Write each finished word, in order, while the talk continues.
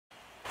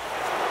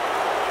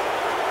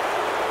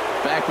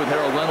Back with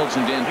Harold Reynolds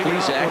and Dan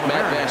Plesac,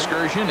 Matt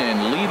Vasgersian,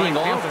 and leading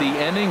off the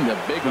inning, the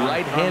big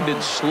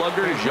right-handed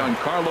slugger,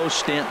 Giancarlo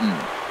Stanton.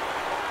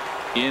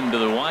 Into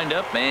the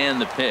windup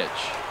and the pitch.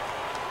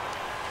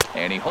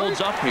 And he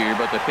holds up here,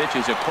 but the pitch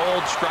is a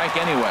cold strike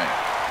anyway.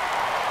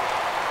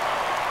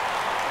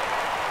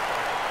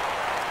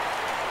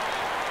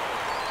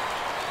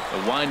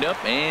 The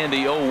windup and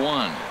the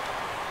 0-1.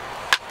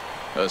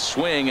 A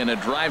swing and a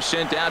drive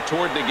sent out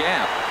toward the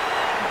gap.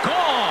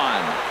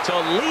 Gone to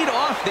lead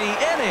off the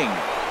inning.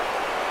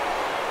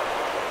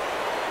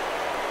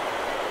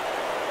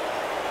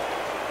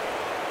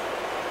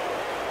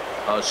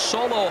 A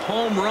solo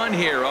home run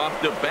here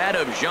off the bat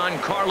of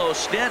Giancarlo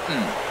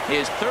Stanton.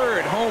 His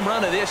third home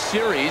run of this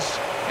series,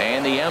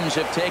 and the M's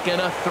have taken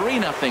a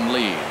 3-0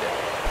 lead.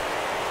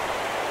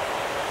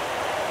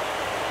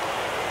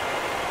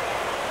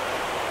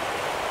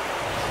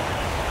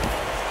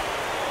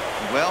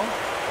 Well,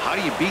 how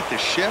do you beat the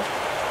shift?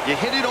 You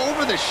hit it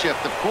over the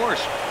shift, of course.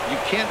 You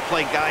can't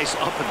play guys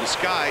up in the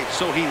sky,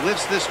 so he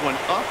lifts this one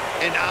up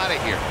and out of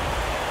here.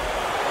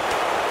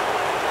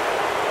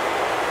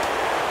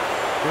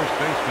 First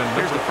baseman.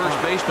 Here's the first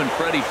baseman,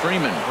 Freddie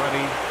Freeman.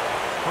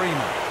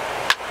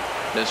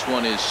 This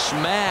one is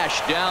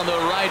smashed down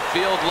the right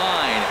field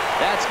line.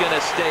 That's going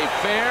to stay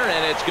fair,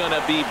 and it's going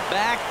to be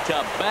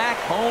back-to-back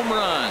home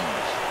runs.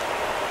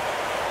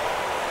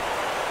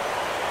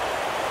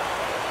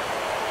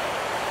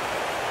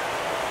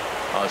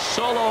 A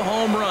solo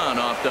home run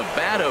off the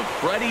bat of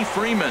Freddie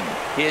Freeman.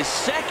 His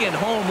second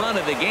home run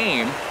of the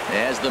game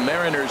as the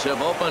Mariners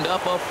have opened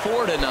up a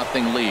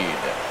 4-0 lead.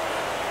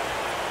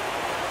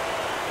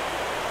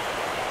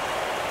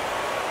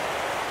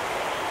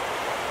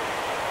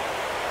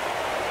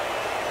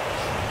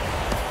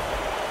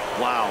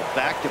 Wow,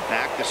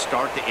 back-to-back to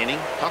start the inning.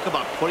 Talk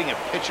about putting a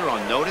pitcher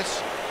on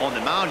notice. On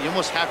the mound, you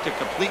almost have to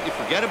completely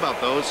forget about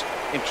those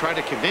and try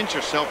to convince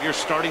yourself you're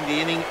starting the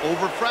inning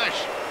over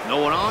fresh. No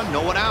one on,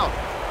 no one out.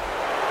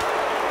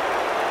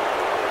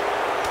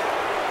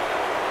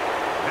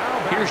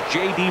 Here's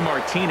J.D.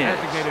 Martinez.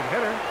 Designated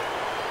hitter,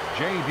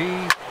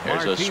 J.D.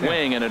 There's a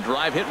swing and a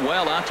drive hit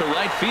well out to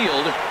right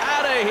field.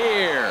 Out of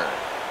here.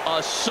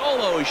 A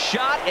solo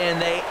shot,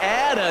 and they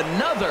add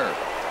another.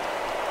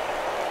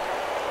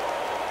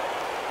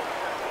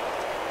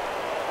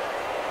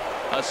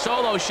 A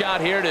solo shot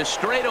here to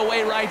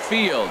straightaway right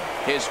field.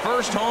 His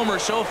first homer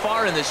so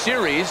far in the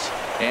series,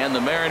 and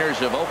the Mariners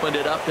have opened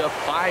it up to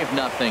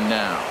 5-0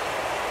 now.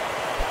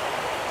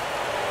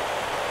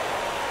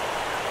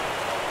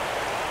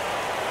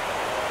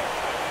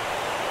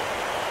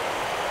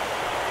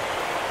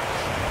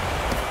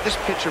 This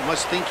pitcher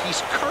must think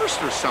he's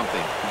cursed or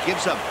something. He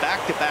gives up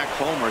back-to-back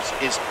homers,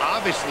 is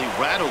obviously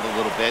rattled a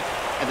little bit,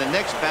 and the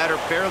next batter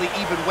barely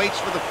even waits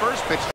for the first pitch.